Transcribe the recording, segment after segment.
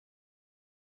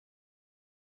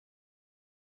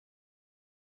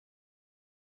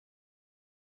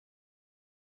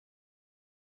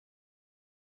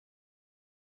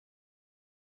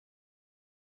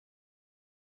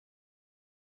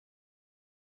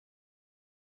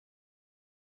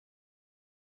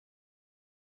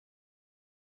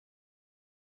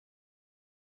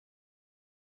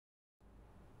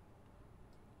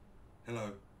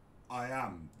Hello, I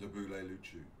am the Boule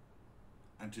Luchu,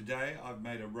 and today I've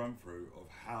made a run through of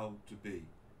how to be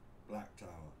Black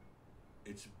Tower.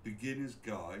 It's a beginner's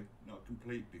guide, not a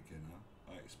complete beginner.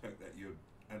 I expect that you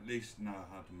at least know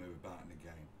how to move about in the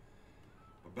game.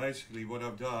 But basically what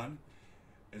I've done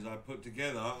is I put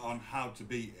together on how to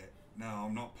beat it. Now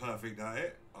I'm not perfect at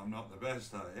it, I'm not the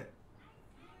best at it,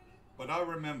 but I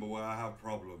remember where I have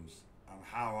problems and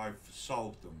how I've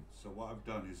solved them. So what I've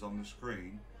done is on the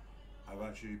screen I've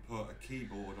actually put a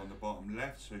keyboard on the bottom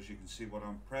left so as you can see what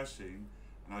I'm pressing,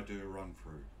 and I do a run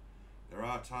through. There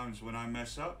are times when I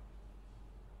mess up,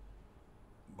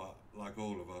 but like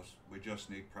all of us, we just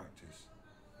need practice.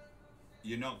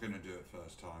 You're not going to do it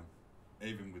first time,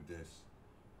 even with this,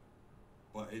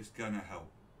 but it's going to help,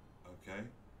 okay?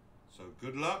 So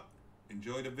good luck,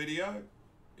 enjoy the video.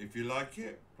 If you like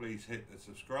it, please hit the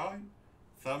subscribe,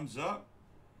 thumbs up,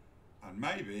 and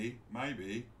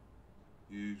maybe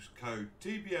use code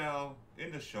TBL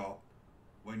in the shop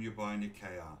when you're buying your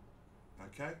KR.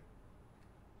 Okay?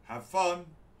 Have fun,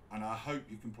 and I hope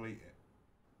you complete it.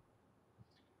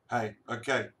 Hey,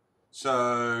 okay,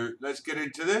 so let's get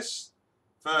into this.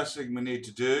 First thing we need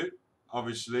to do,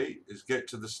 obviously, is get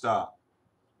to the start.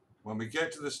 When we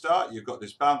get to the start, you've got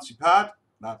this bouncy pad,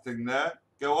 that thing there.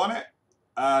 Go on it,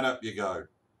 and up you go.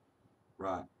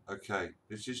 Right, okay,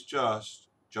 this is just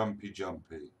jumpy,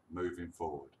 moving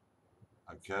forward.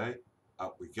 Okay,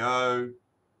 up we go.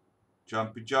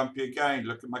 Jumpy again.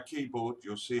 Look at my keyboard.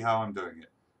 You'll see how I'm doing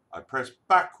it. I press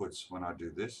backwards when I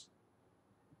do this.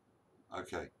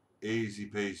 Okay, easy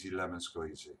peasy lemon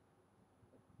squeezy.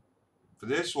 For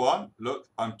this one, look,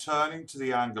 I'm turning to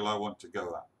the angle I want to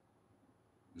go at.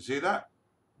 You see that?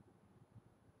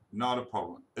 Not a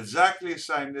problem. Exactly the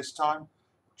same this time.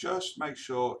 Just make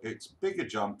sure it's bigger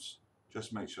jumps.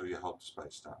 Just make sure you hold the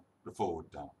space down, the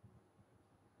forward down.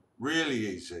 Really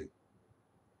easy.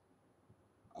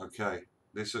 Okay,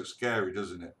 this looks scary,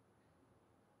 doesn't it?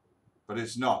 But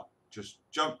it's not. Just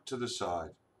jump to the side.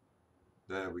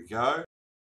 There we go.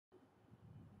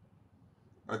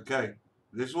 Okay,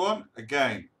 this one,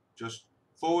 again, just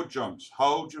forward jumps.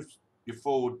 Hold your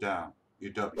forward down,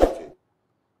 your W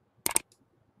key.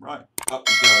 Right, up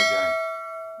we go again.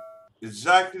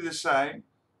 Exactly the same.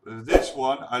 With this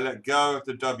one, I let go of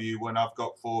the W when I've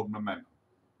got forward momentum.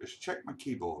 Just check my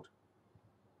keyboard.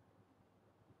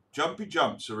 Jumpy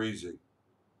jumps are easy.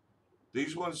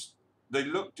 These ones, they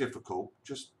look difficult.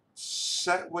 Just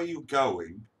set where you're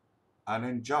going and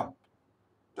then jump.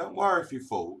 Don't worry if you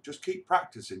fall. Just keep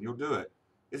practicing. You'll do it.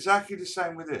 Exactly the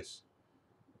same with this.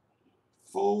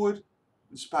 Forward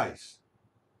and space.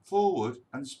 Forward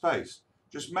and space.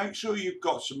 Just make sure you've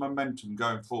got some momentum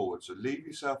going forward. So leave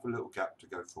yourself a little gap to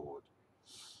go forward.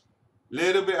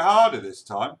 Little bit harder this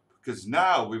time because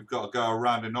now we've got to go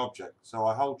around an object. So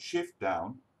I hold shift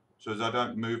down so as I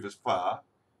don't move as far.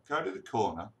 Go to the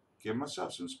corner. Give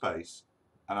myself some space.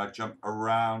 And I jump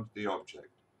around the object.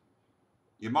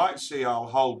 You might see I'll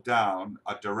hold down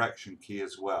a direction key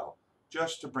as well,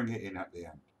 just to bring it in at the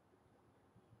end.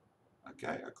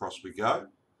 Okay, across we go.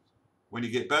 When you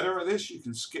get better at this, you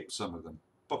can skip some of them.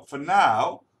 But for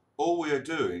now, all we are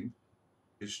doing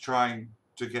is trying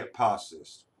to get past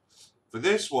this. For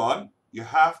this one, you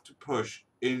have to push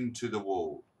into the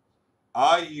wall.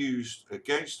 I used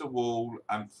against the wall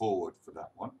and forward for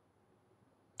that one.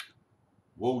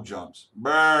 Wall jumps.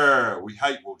 Brr, we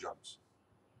hate wall jumps.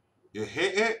 You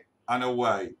hit it and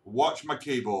away. Watch my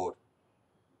keyboard.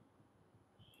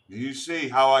 You see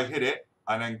how I hit it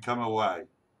and then come away.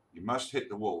 You must hit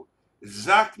the wall.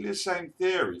 Exactly the same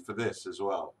theory for this as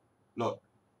well. Look,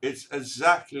 it's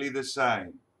exactly the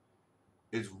same.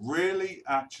 It's really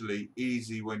actually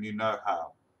easy when you know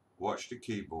how. Watch the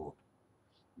keyboard.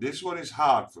 This one is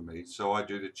hard for me, so I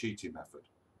do the cheating method.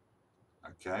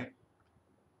 Okay?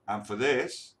 And for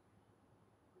this,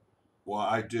 what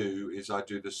I do is I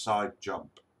do the side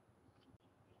jump.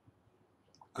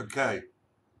 Okay,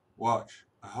 watch.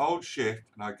 I hold shift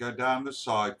and I go down the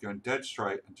side, going dead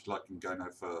straight until I can go no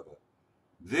further.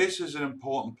 This is an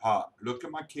important part. Look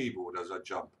at my keyboard as I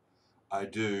jump. I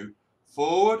do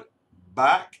forward,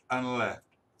 back and left.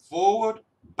 Forward,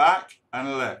 back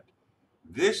and left.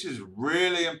 This is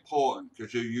really important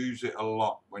because you use it a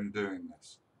lot when doing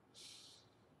this.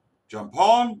 Jump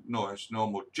on, nice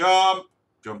normal jump,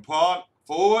 jump on,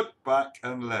 forward, back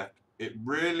and left. It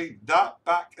really, that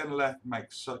back and left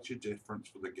makes such a difference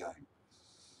for the game.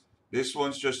 This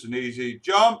one's just an easy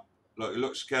jump. Look, it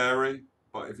looks scary,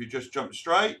 but if you just jump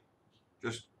straight,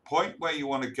 just point where you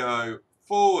want to go,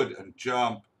 forward and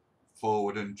jump,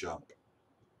 forward and jump.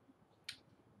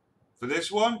 For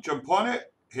this one, jump on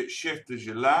it, hit shift as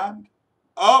you land,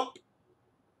 up,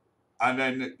 and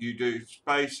then you do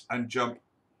space and jump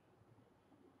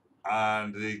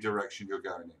and the direction you're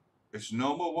going in. It's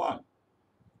normal one.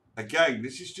 Again,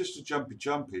 this is just a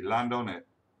jumpy, land on it.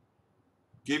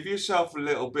 Give yourself a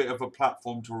little bit of a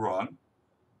platform to run.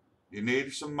 You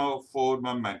need some more forward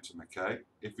momentum, okay?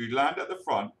 If you land at the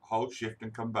front, hold shift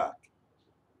and come back.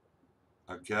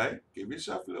 Okay, give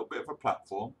yourself a little bit of a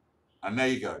platform, and there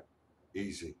you go.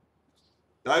 Easy.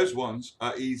 Those ones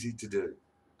are easy to do,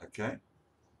 okay?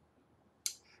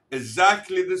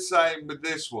 Exactly the same with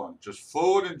this one. Just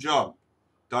forward and jump.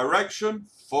 Direction,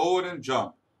 forward and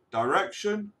jump.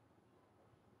 Direction,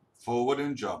 forward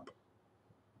and jump.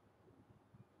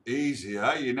 Easy,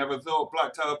 eh? You never thought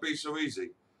Blacktail would be so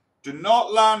easy. Do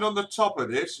not land on the top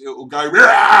of this. It will go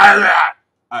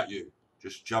at you.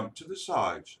 Just jump to the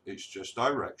sides. It's just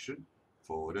direction,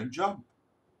 forward and jump.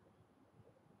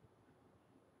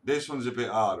 This one's a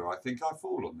bit harder. I think I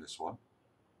fall on this one.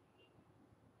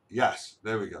 Yes,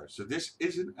 there we go. So this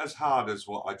isn't as hard as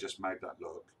what I just made that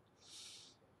look.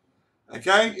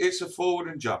 Again, it's a forward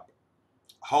and jump.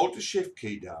 Hold the shift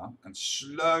key down and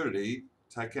slowly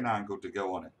take an angle to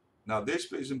go on it. Now this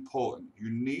bit is important.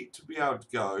 You need to be able to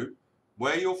go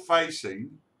where you're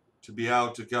facing to be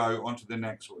able to go onto the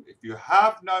next one. If you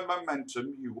have no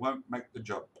momentum, you won't make the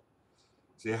jump.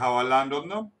 See how I land on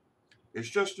them? It's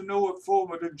just a normal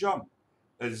forward and jump.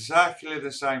 Exactly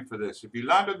the same for this. If you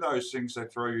land on those things, they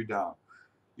throw you down.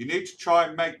 You need to try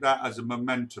and make that as a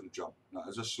momentum jump, not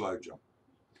as a slow jump.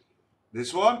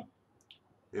 This one,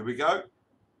 here we go.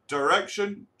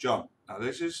 Direction, jump. Now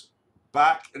this is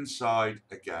back and side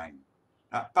again.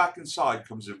 That back and side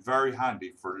comes in very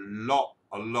handy for a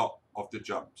lot of the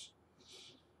jumps.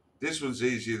 This one's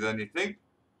easier than you think.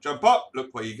 Jump up,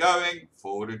 look where you're going,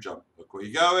 forward and jump. Look where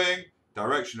you're going,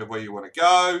 direction of where you want to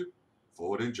go,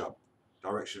 forward and jump.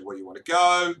 Direction of where you want to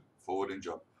go, forward and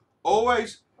jump.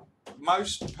 Always,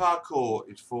 most parkour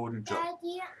is forward and jump.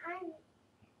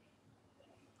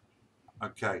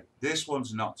 Okay, this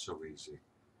one's not so easy.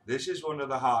 This is one of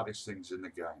the hardest things in the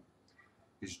game.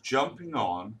 Is jumping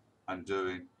on and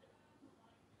doing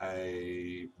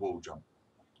a wall jump.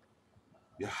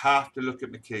 You have to look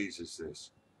at the keys as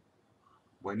this.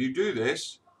 When you do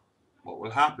this, what will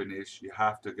happen is you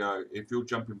have to go, if you're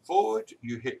jumping forward,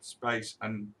 you hit space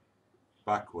and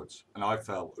backwards. And I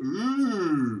fell,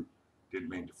 ooh, didn't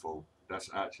mean to fall.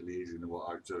 That's actually easier than what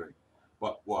I was doing.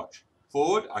 But watch,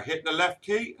 forward, I hit the left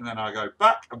key, and then I go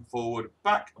back and forward,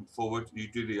 and you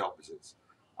do the opposites.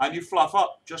 And you fluff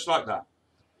up, just like that.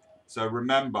 So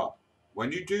remember,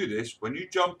 when you do this, when you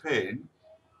jump in,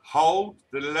 hold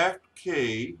the left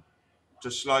key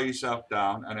to slow yourself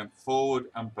down, and then forward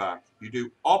and back. You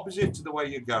do opposite to the way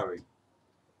you're going.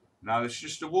 Now it's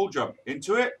just a wall jump.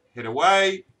 Into it, hit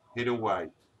away, hit away.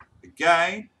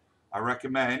 Again, I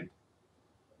recommend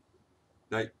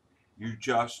that you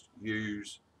just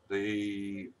use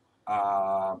the,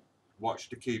 watch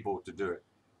the keyboard to do it.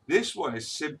 This one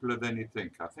is simpler than you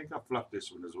think. I think I fluffed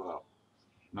this one as well.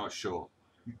 Not sure.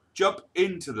 You jump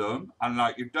into them, and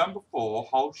like you've done before,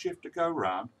 hold shift to go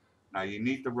round. Now you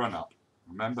need to run up.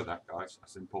 Remember that, guys.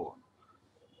 That's important.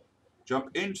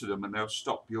 Jump into them, and they'll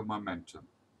stop your momentum.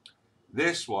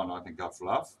 This one, I think I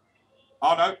fluff.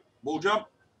 Oh no, wall jump,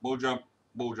 wall jump,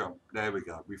 wall jump. There we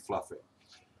go. We fluff it.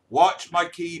 Watch my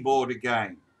keyboard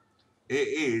again. It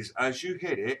is, as you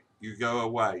hit it, you go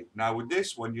away. Now with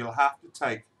this one, you'll have to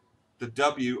take the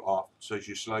W off so as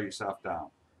you slow yourself down.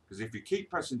 Because if you keep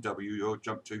pressing W, you'll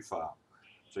jump too far.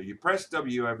 So you press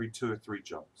W every 2 or 3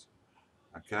 jumps.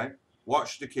 Okay?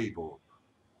 Watch the keyboard.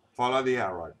 Follow the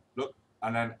arrow. Look.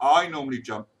 And then I normally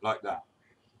jump like that.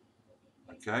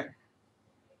 Okay?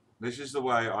 This is the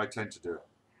way I tend to do it.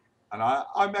 And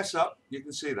I mess up. You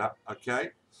can see that.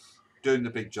 Okay? Doing the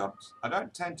big jumps. I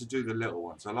don't tend to do the little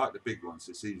ones. I like the big ones.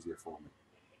 It's easier for me.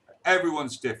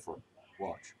 Everyone's different.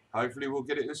 Watch. Hopefully we'll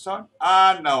get it this time.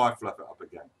 And no, I fluff it up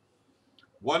again.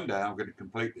 One day I'm going to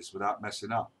complete this without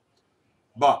messing up.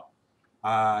 But,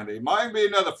 and it might be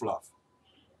another fluff.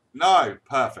 No,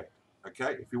 perfect.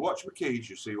 Okay, if you watch my keys,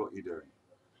 you'll see what you're doing.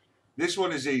 This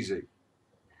one is easy.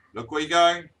 Look where you're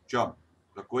going, jump.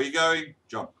 Look where you're going,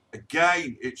 jump.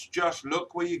 Again, it's just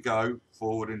look where you go,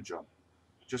 forward and jump.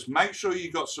 Just make sure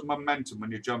you got some momentum when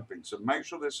you're jumping. So make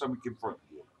sure there's something in front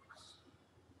of you.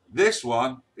 This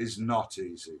one is not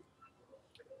easy.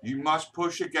 You must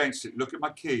push against it. Look at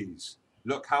my keys.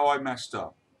 Look how I messed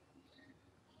up.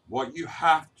 What you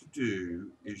have to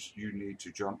do is you need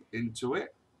to jump into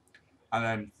it. And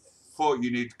then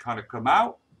you need to kind of come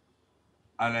out.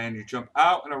 And then you jump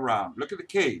out and around. Look at the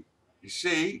key. You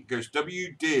see, it goes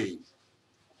WD.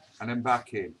 And then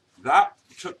back in. That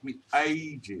took me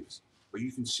ages. But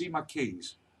you can see my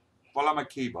keys. Follow my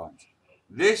keybinds.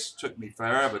 This took me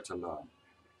forever to learn.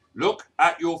 Look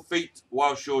at your feet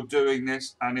whilst you're doing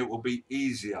this and it will be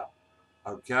easier.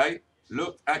 Okay?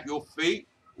 Look at your feet.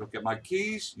 Look at my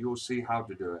keys. You'll see how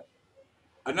to do it.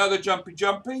 Another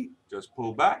jumpy. Just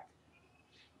pull back.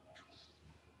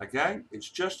 Again, it's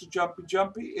just a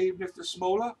jumpy, even if they're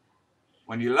smaller.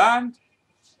 When you land,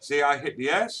 see I hit the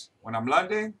S when I'm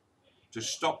landing to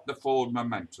stop the forward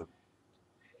momentum.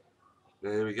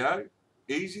 There we go.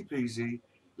 Easy peasy,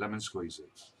 lemon squeezy.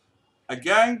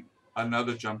 Again,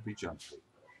 another jumpy.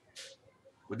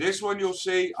 With this one, you'll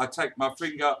see I take my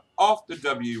finger off the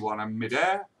W when I'm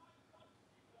mid-air.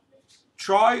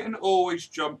 Try and always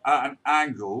jump at an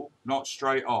angle, not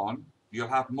straight on. You'll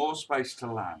have more space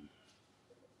to land.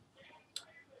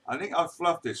 I think I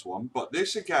fluffed this one, but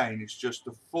this again is just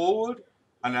the forward,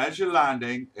 and as you're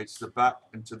landing, it's the back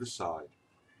and to the side.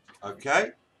 Okay?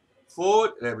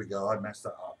 Forward, there we go, I messed that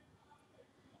up.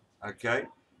 Okay?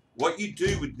 What you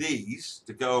do with these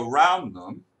to go around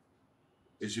them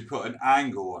is you put an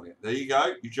angle on it. There you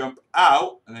go. You jump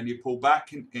out and then you pull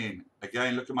back and in.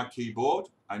 Again, look at my keyboard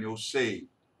and you'll see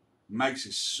it makes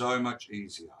it so much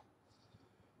easier.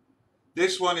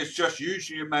 This one is just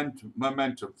using your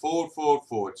momentum.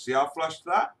 Forward. See how I flushed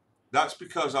that? That's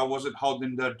because I wasn't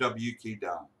holding the W key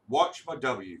down. Watch my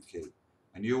W key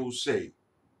and you will see.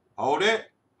 Hold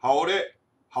it.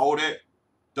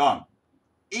 Done.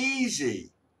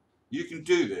 Easy. You can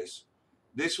do this.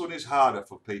 This one is harder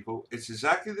for people. It's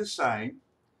exactly the same.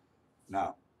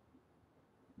 Now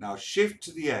shift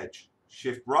to the edge.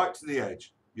 Shift right to the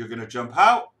edge. You're going to jump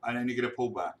out and then you're going to pull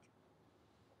back.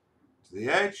 To the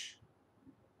edge.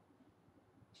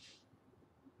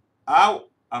 Out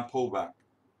and pull back.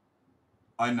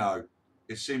 I know.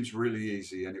 It seems really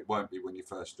easy and it won't be when you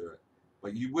first do it.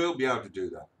 But you will be able to do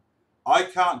that. I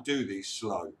can't do these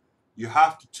slow. You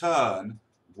have to turn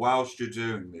whilst you're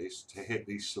doing this to hit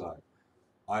these slow.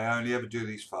 I only ever do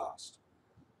these fast.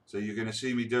 So you're going to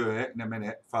see me do it in a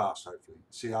minute fast, hopefully.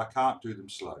 See, I can't do them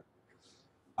slow.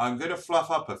 I'm going to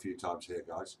fluff up a few times here,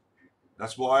 guys.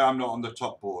 That's why I'm not on the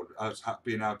top board as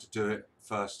being able to do it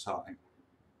first time.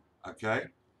 Okay?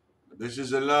 This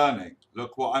is a learning.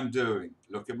 Look what I'm doing.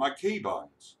 Look at my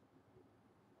keybinds.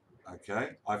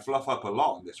 Okay? I fluff up a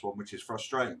lot on this one, which is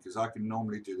frustrating because I can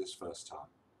normally do this first time.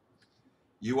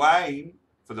 You aim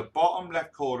for the bottom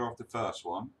left corner of the first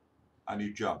one and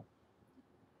you jump.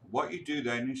 What you do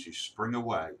then is you spring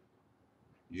away.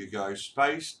 You go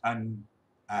space and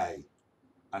A.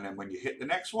 And then when you hit the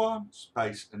next one,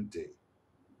 space and D.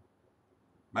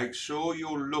 Make sure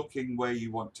you're looking where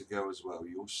you want to go as well.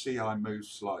 You'll see I move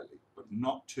slightly, but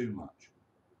not too much.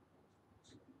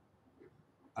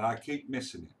 And I keep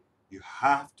missing it. You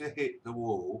have to hit the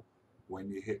wall when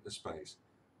you hit the space.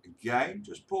 Again,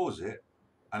 just pause it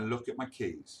and look at my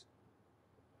keys.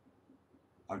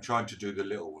 I'm trying to do the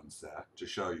little ones there to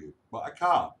show you, but I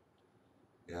can't.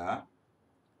 Yeah.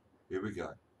 Here we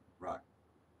go. Right.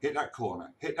 Hit that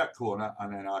corner,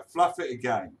 and then I fluff it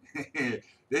again.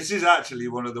 This is actually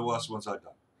one of the worst ones I've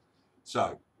done.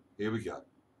 So, here we go.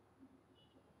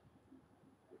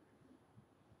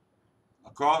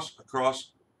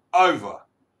 Across, over.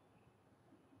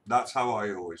 That's how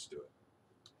I always do it.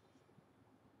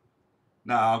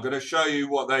 Now, I'm going to show you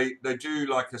what they do,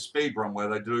 like a speed run where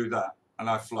they do that, and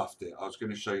I fluffed it. I was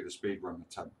going to show you the speed run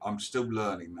attempt. I'm still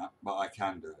learning that, but I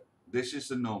can do it. This is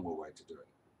the normal way to do it.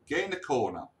 Get in the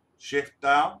corner, shift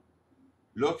down,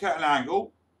 look at an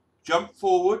angle, jump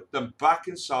forward, then back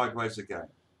and sideways again.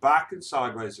 Back and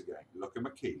sideways again. Look at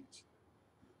my keys.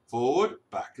 Forward,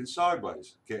 back and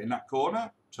sideways. Get in that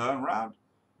corner, turn around,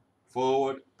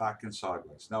 forward, back and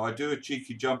sideways. Now I do a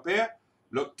cheeky jump here,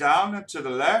 look down and to the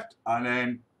left, and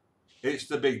then it's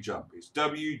the big jump. It's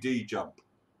WD jump.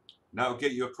 That'll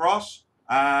get you across,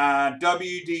 and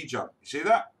WD jump. You see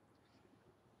that?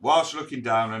 Whilst looking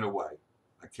down and away.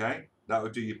 Okay, that will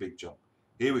do your big jump.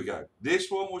 Here we go. This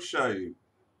one will show you.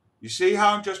 You see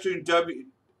how I'm just doing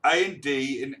A and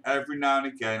D, and every now and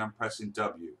again I'm pressing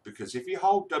W. Because if you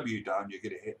hold W down, you're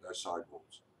going to hit those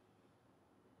sidewalls.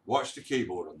 Watch the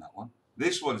keyboard on that one.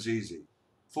 This one's easy.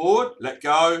 Forward, let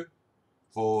go,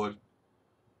 forward.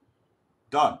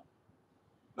 Done.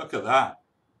 Look at that.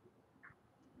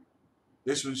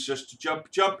 This one's just a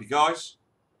jumpy, guys.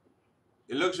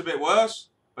 It looks a bit worse,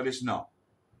 but it's not.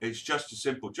 It's just a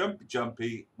simple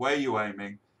jumpy, where you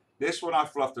aiming. This one I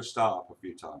fluffed the start up a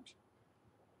few times.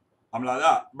 I'm like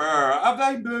that. Brr, have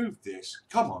they moved this?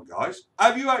 Come on, guys.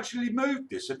 Have you actually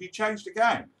moved this? Have you changed the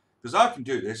game? Because I can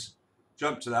do this.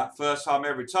 Jump to that first time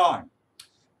every time.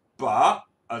 But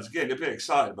I was getting a bit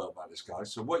excited about this,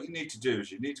 guys. So what you need to do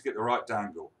is you need to get the right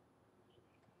dangle.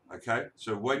 Okay,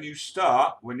 so when you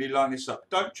start, when you line this up,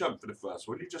 don't jump for the first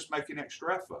one. You just make an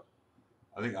extra effort.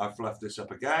 I think I've fluffed this up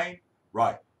again.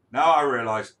 Right, now I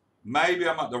realise maybe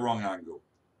I'm at the wrong angle.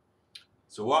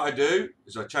 So what I do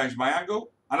is I change my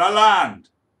angle and I land.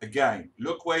 Again,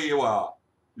 look where you are.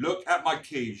 Look at my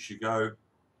keys. You go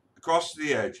across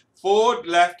the edge. Forward,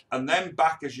 left, and then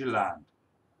back as you land.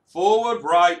 Forward,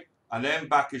 right, and then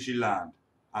back as you land.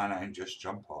 And then just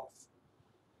jump off.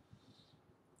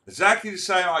 Exactly the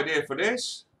same idea for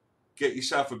this. Get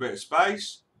yourself a bit of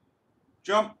space.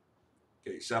 Jump.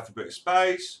 Get yourself a bit of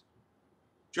space.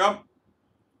 Jump.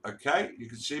 Okay, you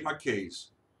can see my keys.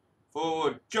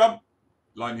 Forward, jump.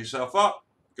 Line yourself up.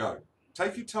 Go.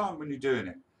 Take your time when you're doing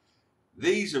it.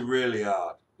 These are really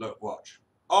hard. Look, watch.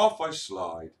 Off I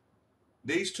slide.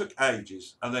 These took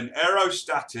ages. And then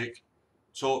Aerostatic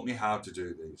taught me how to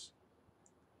do these.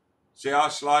 See how I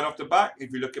slide off the back?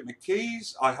 If you look at my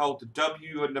keys, I hold the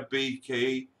W and the B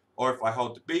key, or if I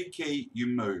hold the B key, you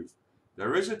move.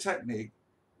 There is a technique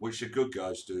which the good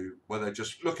guys do where they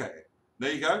just look at it.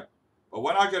 There you go. But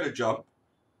when I go to jump,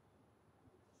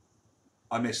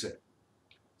 I miss it.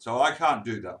 So I can't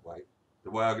do that way.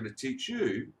 The way I'm going to teach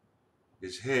you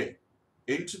is here.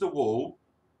 Into the wall,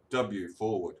 W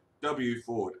forward. W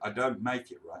forward. I don't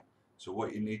make it right. So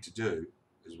what you need to do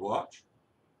is watch.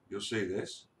 You'll see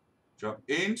this. Jump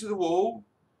into the wall.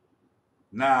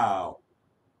 Now,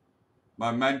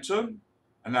 momentum.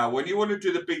 And now when you want to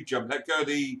do the big jump, let go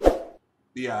the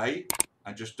A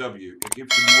and just W. It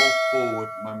gives you more forward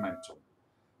momentum.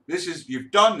 This is, you've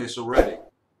done this already,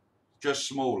 just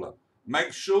smaller.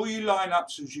 Make sure you line up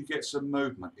so as you get some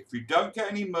movement. If you don't get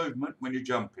any movement when you're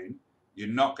jumping, you're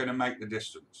not going to make the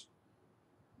distance.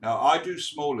 Now, I do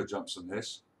smaller jumps than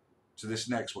this to this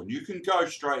next one. You can go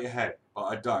straight ahead, but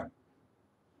I don't.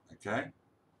 Okay?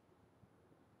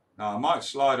 Now, I might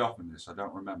slide off in this. I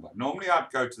don't remember. Normally,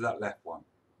 I'd go to that left one,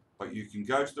 but you can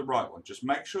go to the right one. Just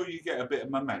make sure you get a bit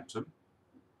of momentum.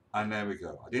 And there we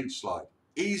go. I didn't slide.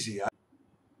 Easier.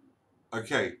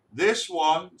 Okay, this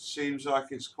one seems like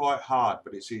it's quite hard,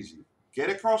 but it's easy. Get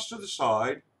across to the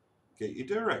side, get your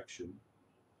direction,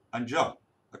 and jump.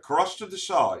 Across to the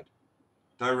side,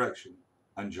 direction,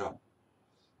 and jump.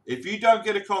 If you don't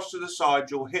get across to the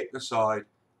side, you'll hit the side,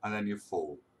 and then you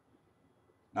fall.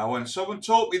 Now, when someone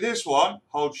taught me this one,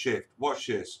 hold shift. Watch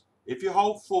this. If you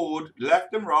hold forward,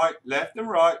 left and right, left and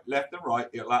right, left and right,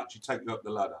 it'll actually take you up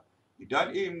the ladder. You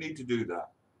don't even need to do that.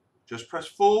 Just press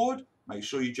forward. Make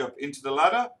sure you jump into the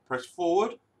ladder, press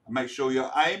forward, and make sure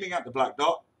you're aiming at the black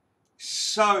dot.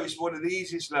 So it's one of the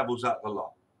easiest levels out of the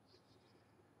lot.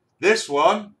 This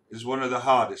one is one of the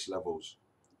hardest levels.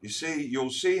 You see,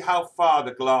 you'll see how far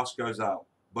the glass goes out.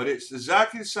 But it's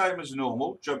exactly the same as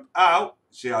normal. Jump out.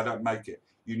 See, I don't make it.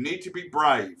 You need to be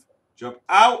brave. Jump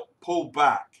out, pull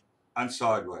back, and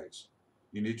sideways.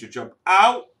 You need to jump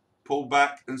out, pull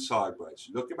back, and sideways.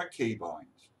 Look at my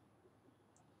keybinds.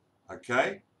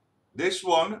 Okay? This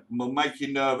one will make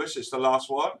you nervous. It's the last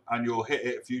one, and you'll hit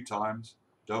it a few times.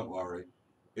 Don't worry.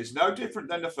 It's no different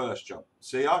than the first jump.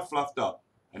 See, I fluffed up.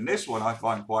 And this one I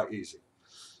find quite easy.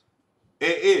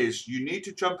 It is, you need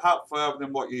to jump out further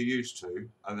than what you're used to,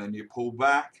 and then you pull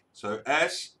back. So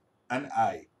S and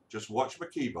A. Just watch my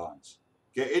keybinds.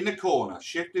 Get in the corner.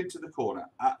 Shift into the corner.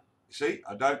 See,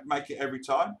 I don't make it every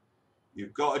time.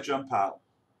 You've got to jump out.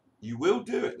 You will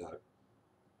do it, though.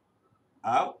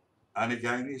 Out. And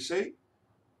again, you see,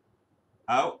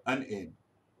 out and in.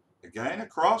 Again,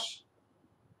 across,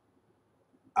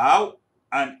 out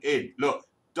and in. Look,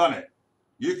 done it.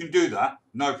 You can do that,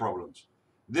 no problems.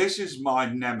 This is my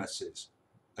nemesis.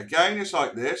 Again, it's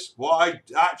like this. What I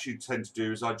actually tend to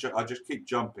do is I just keep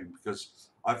jumping because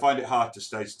I find it hard to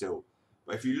stay still.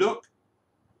 But if you look,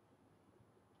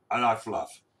 and I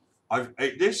fluff.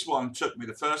 This one took me,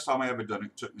 the first time I ever done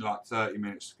it, took me like 30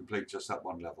 minutes to complete just that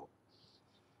one level.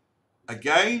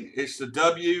 Again, it's the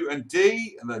W and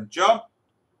D and then jump.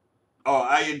 Or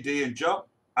A and D and jump.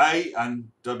 A and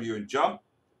W and jump.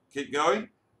 Keep going.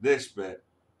 This bit.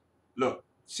 Look.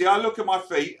 See, I look at my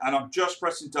feet and I'm just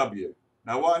pressing W.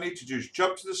 Now what I need to do is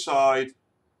jump to the side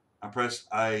and press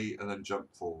A and then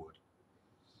jump forward.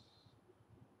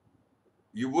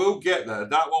 You will get there.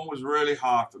 That one was really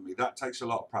hard for me. That takes a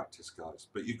lot of practice, guys.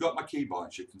 But you've got my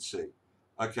keybinds, you can see.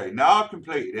 Okay, now I've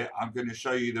completed it. I'm going to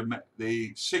show you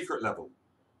the secret level.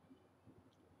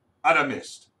 And I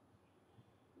missed.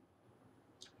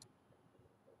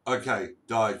 Okay,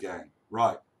 die again.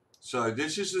 Right. So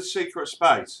this is the secret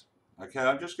space. Okay,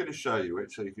 I'm just going to show you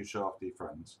it so you can show off to your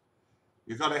friends.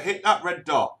 You've got to hit that red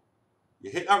dot. You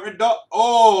hit that red dot.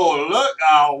 Oh, look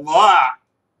at that.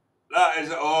 That is,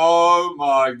 oh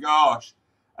my gosh.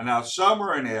 And now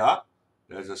somewhere in here,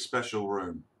 There's a special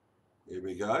room. Here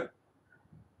we go.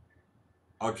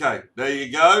 Okay, there you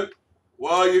go.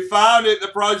 Well, you found it. The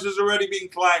prize has already been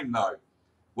claimed, though.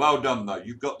 Well done, though.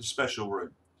 You've got the special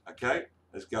room. Okay,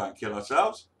 let's go and kill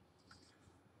ourselves.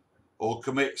 Or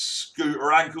commit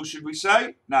scooter ankle, should we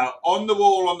say. Now, on the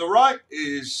wall on the right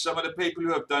is some of the people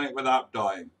who have done it without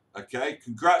dying. Okay,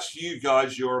 congrats to you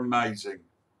guys. You're amazing.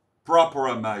 Proper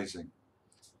amazing.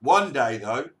 One day,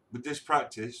 though, with this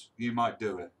practice, you might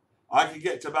do it. I can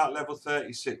get to about level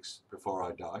 36 before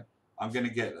I die. I'm going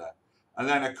to get there. And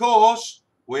then, of course,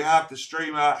 we have the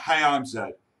streamer, Hey I'm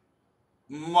Zed.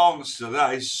 Monster.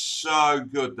 That is so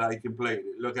good that he completed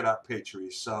it. Look at that picture.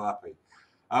 He's so happy.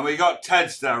 And we got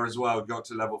Ted's there as well. Got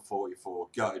to level 44.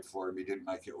 Gutted for him. He didn't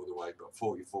make it all the way, but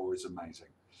 44 is amazing.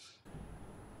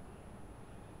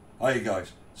 Hey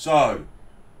guys. So,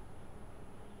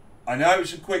 I know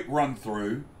it's a quick run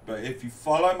through, but if you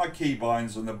follow my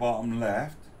keybinds on the bottom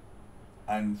left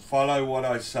and follow what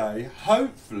I say,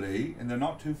 hopefully in the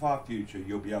not too far future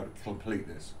you'll be able to complete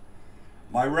this.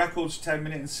 My record's 10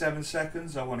 minutes and 7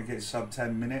 seconds. I want to get sub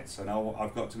 10 minutes, and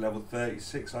I've got to level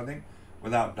 36, I think,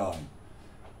 without dying.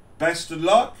 Best of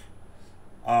luck.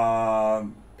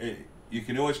 You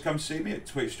can always come see me at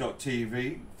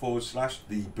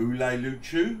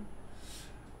twitch.tv/thebouleluchu,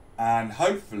 and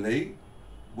hopefully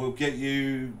we'll get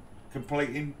you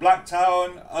completing Black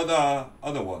Tower and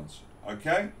other ones,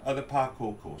 okay? Other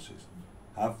parkour courses.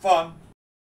 Have fun.